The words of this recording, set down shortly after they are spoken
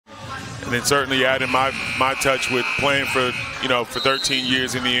And then certainly adding my touch with playing for 13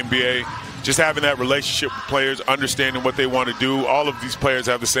 years in the NBA. Just having that relationship with players, understanding what they want to do. All of these players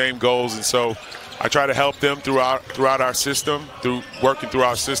have the same goals, and so I try to help them throughout our system, through working through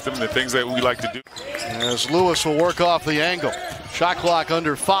our system, the things that we like to do. As Lewis will work off the angle. Shot clock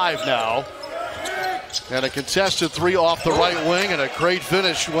under 5 now. And a contested 3 off the right wing, and a great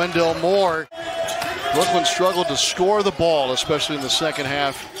finish, Wendell Moore. Brooklyn struggled to score the ball, especially in the second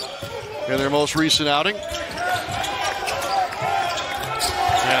half in their most recent outing.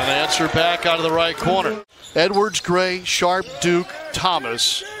 And they answer back out of the right corner. Edwards, Gray, Sharpe, Duke,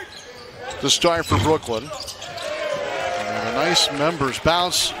 Thomas to start for Brooklyn. And a nice members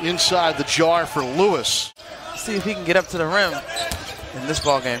bounce inside the jar for Lewis. See if he can get up to the rim in this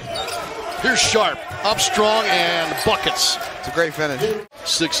ball game. Here's Sharpe, up strong and buckets. It's a great finish.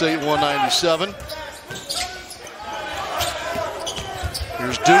 6'8", 197.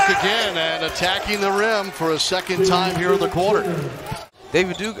 Here's Duke again and attacking the rim for a second time here in the quarter.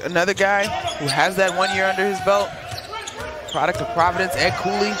 David Duke, another guy who has that 1 year under his belt. Product of Providence, Ed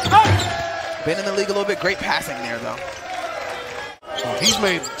Cooley. Been in the league a little bit. Great passing there, though. So he's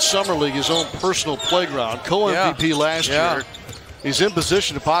made Summer League his own personal playground. Co-MVP last year. He's in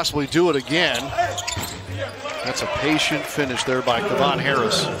position to possibly do it again. That's a patient finish there by Kevon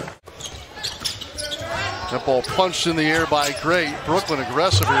Harris. That ball punched in the air by Gray. Brooklyn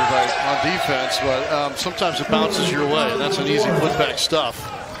aggressive here on defense, but sometimes it bounces your way, and that's an easy putback stuff.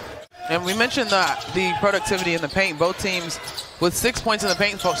 And we mentioned the productivity in the paint. Both teams with 6 points in the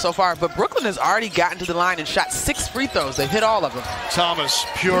paint so far, but Brooklyn has already gotten to the line and shot 6 free throws. They've hit all of them. Thomas,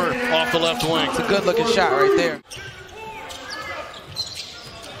 pure off the left wing. It's a good-looking shot right there.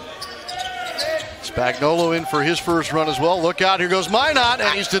 Spagnuolo in for his first run as well. Look out, here goes Minot,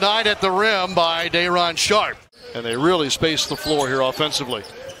 and he's denied at the rim by Day'Ron Sharpe. And they really space the floor here offensively.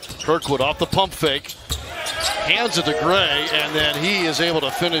 Kirkwood off the pump fake. Hands it to Gray, and then he is able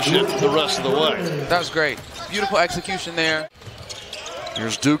to finish it the rest of the way. That was great. Beautiful execution there.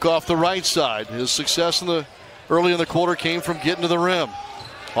 Here's Duke off the right side. His success early in the quarter came from getting to the rim.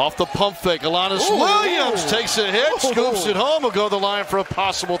 Off the pump fake, Alanis Williams takes a hit, scoops it home, will go to the line for a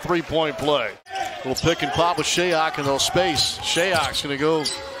possible three-point play. Little pick and pop with Shayok, and they'll space. Shayok's going to go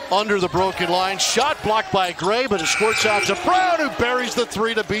under the broken line. Shot blocked by Gray, but it squirts out to Brown, who buries the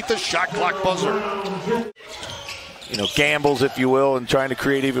 3 to beat the shot clock buzzer. Gambles, if you will, and trying to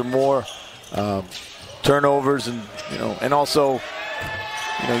create even more turnovers, and also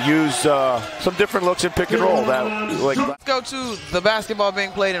use some different looks in pick and roll. Let's go to the basketball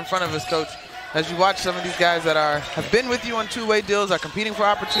being played in front of us, Coach. As you watch some of these guys that have been with you on two-way deals, are competing for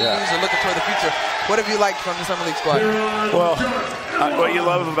opportunities, or looking toward the future. What have you liked from the Summer League squad? Well, what you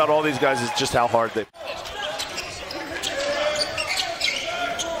love about all these guys is just how hard they.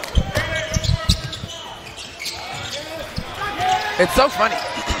 It's so funny.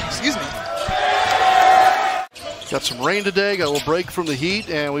 Excuse me. Got some rain today, got a little break from the heat,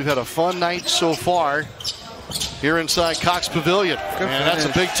 and we've had a fun night so far here inside Cox Pavilion. Good and finish. That's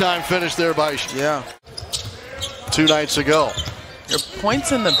a big-time finish there by 2 nights ago. Your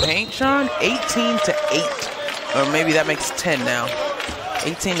points in the paint, Sean, 18 to 8. Or maybe that makes 10 now.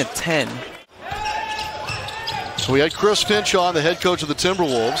 18 to 10. So we had Chris Finch on, the head coach of the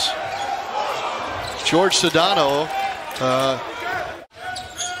Timberwolves. George Sedano.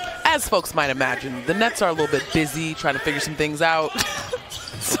 As folks might imagine, the Nets are a little bit busy trying to figure some things out.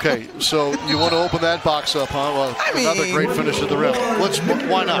 Okay, so you want to open that box up, huh? Well, another great finish at the rim.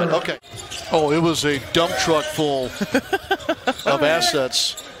 Why not? Okay. Oh, it was a dump truck full of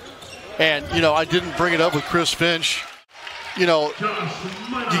assets. And, I didn't bring it up with Chris Finch. You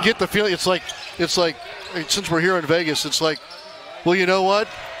get the feeling, it's like, since we're here in Vegas, it's like, well, you know what?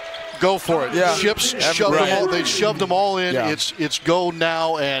 Go for it. Yeah. Chips shoved them all. They shoved them all in. Yeah. It's go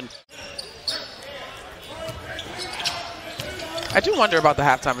now, and I do wonder about the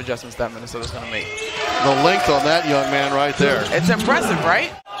halftime adjustments that Minnesota's going to make. The length on that young man right there. It's impressive, right?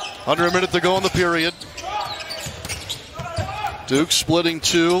 Under a minute to go in the period. Duke splitting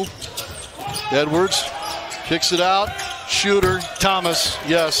 2. Edwards kicks it out. Shooter Thomas.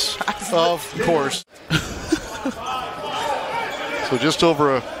 Yes, of course. So just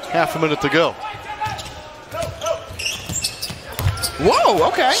over a half a minute to go. Whoa,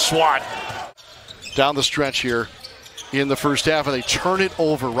 okay. Swat down the stretch here in the first half, and they turn it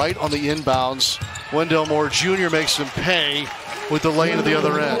over right on the inbounds. Wendell Moore Jr. makes them pay with the lane at the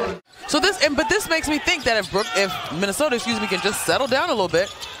other end. So this makes me think that if Minnesota, can just settle down a little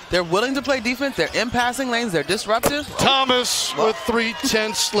bit, They're willing to play defense. They're in passing lanes. They're disruptive. Thomas with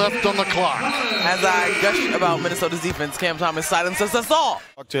 3/10 left on the clock. As I gush about Minnesota's defense, Cam Thomas silences us all.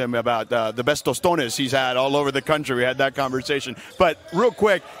 Talk to him about the best tostones he's had all over the country. We had that conversation. But real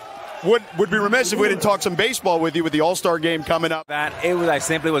quick, would be remiss if we didn't talk some baseball with you with the All-Star game coming up. It was, I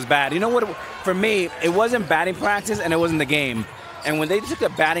simply was bad. You know what? For me, it wasn't batting practice and it wasn't the game. And when they took the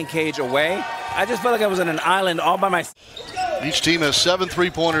batting cage away, I just felt like I was on an island all by myself. Each team has 7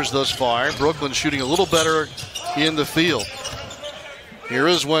 3-pointers thus far. Brooklyn shooting a little better in the field. Here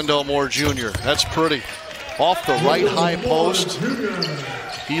is Wendell Moore Jr. That's pretty. Off the right high post.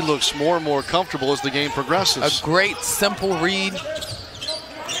 He looks more and more comfortable as the game progresses. A great, simple read.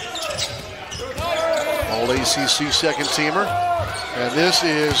 All-ACC second-teamer. And this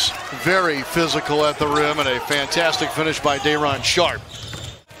is very physical at the rim and a fantastic finish by Day'Ron Sharpe.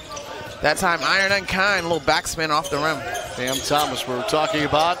 That time, iron unkind, a little backspin off the rim. Cam Thomas, we're talking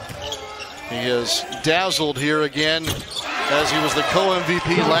about. He is dazzled here again as he was the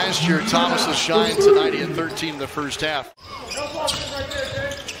co-MVP last year. Thomas has shined tonight. He had 13 in the first half.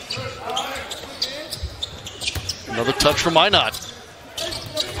 Another touch from Minot.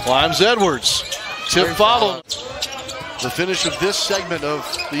 Climbs Edwards. Tip followed. The finish of this segment of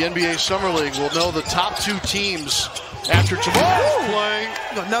the NBA Summer League will know the top 2 teams after tomorrow's play.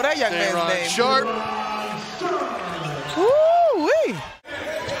 You don't know that young man's name. Sharpe. Woo-wee.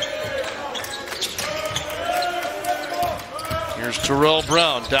 Here's Terrell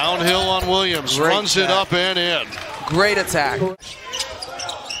Brown. Downhill on Williams. Great runs it up and in. Great attack.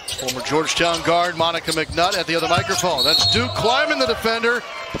 Former Georgetown guard Monica McNutt at the other microphone. That's Duke climbing the defender.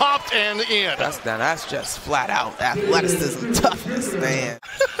 Popped and in. That's just flat out athleticism, toughness, man.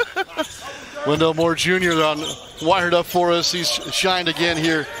 Wendell Moore Jr. wired up for us. He's shined again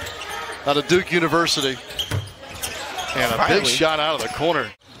here out of Duke University. And a big shot out of the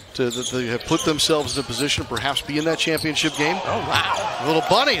corner. They have put themselves in a position to perhaps be in that championship game. Oh, wow. Little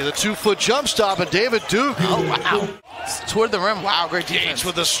bunny, the 2-foot jump stop, and David Duke. Oh, wow. Toward the rim. Wow, great defense.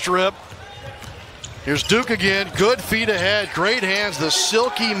 With a strip. Here's Duke again. Good feet ahead. Great hands. The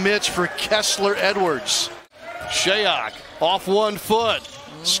silky mitts for Kessler Edwards. Shayok off 1 foot.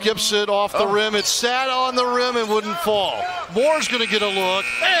 Skips it off the rim. It sat on the rim and wouldn't fall. Moore's going to get a look,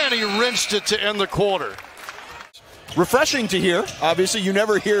 and he rinsed it to end the quarter. Refreshing to hear. Obviously, you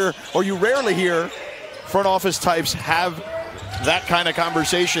never hear, or you rarely hear, front office types have that kind of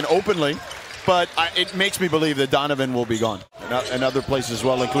conversation openly. But it makes me believe that Donovan will be gone. And other places as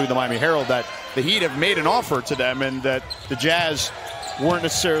well, including the Miami Herald, that the Heat have made an offer to them and that the Jazz weren't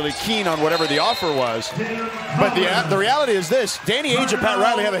necessarily keen on whatever the offer was. But the reality is this. Danny Ainge and Pat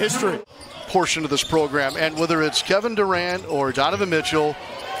Riley have a history. Portion of this program, and whether it's Kevin Durant or Donovan Mitchell,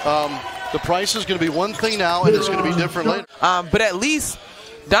 the price is going to be one thing now and it's going to be different later. But at least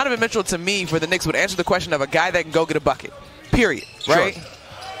Donovan Mitchell, to me, for the Knicks, would answer the question of a guy that can go get a bucket, period, right?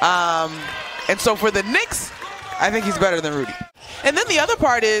 Sure. And so for the Knicks, I think he's better than Rudy. And then the other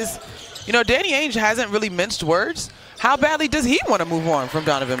part is, you know, Danny Ainge hasn't really minced words. How badly does he want to move on from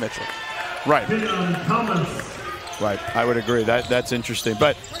Donovan Mitchell? Right. Right. I would agree. That's interesting.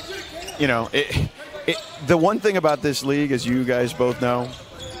 But, you know, the one thing about this league, as you guys both know,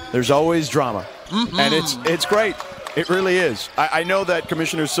 there's always drama. Mm-hmm. And it's great. It really is. I know that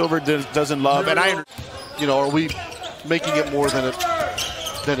Commissioner Silver doesn't love, and are we making it more than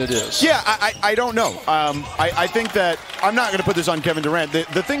it is? Yeah, I don't know. I think that I'm not going to put this on Kevin Durant.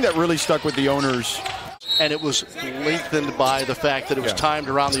 The thing that really stuck with the owners, and it was lengthened by the fact that it was timed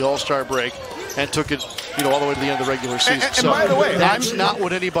around the All-Star break and took it, all the way to the end of the regular season. And by the way, that's not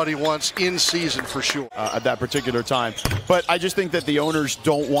what anybody wants in season for sure. At that particular time. But I just think that the owners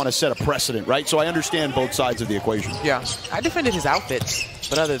don't want to set a precedent, right? So I understand both sides of the equation. Yeah. I defended his outfits,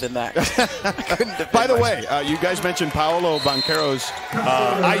 but other than that, I couldn't defend. By the way, you guys mentioned Paolo Banchero's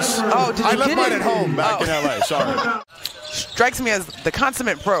ice. Oh, did you I left get mine it? at home back in L.A., sorry. Strikes me as the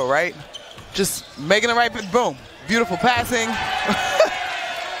consummate pro, right? Just making the right, boom, beautiful passing.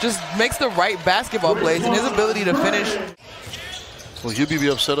 Just makes the right basketball plays, and his ability to finish. Will Hubie be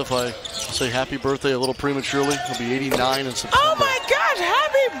upset if I say happy birthday a little prematurely? He'll be 89 in September. Oh my gosh,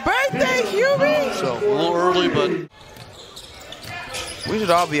 happy birthday, Hubie! So a little early, but we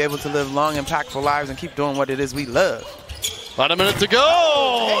should all be able to live long, impactful lives and keep doing what it is we love. About a minute to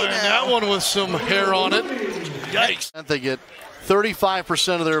go, and that one with some hair on it. Yikes. They get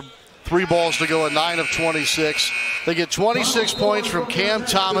 35% of their 3 balls to go at 9 of 26. They get 26 points from Cam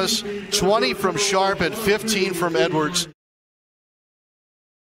Thomas, 20 from Sharpe, and 15 from Edwards.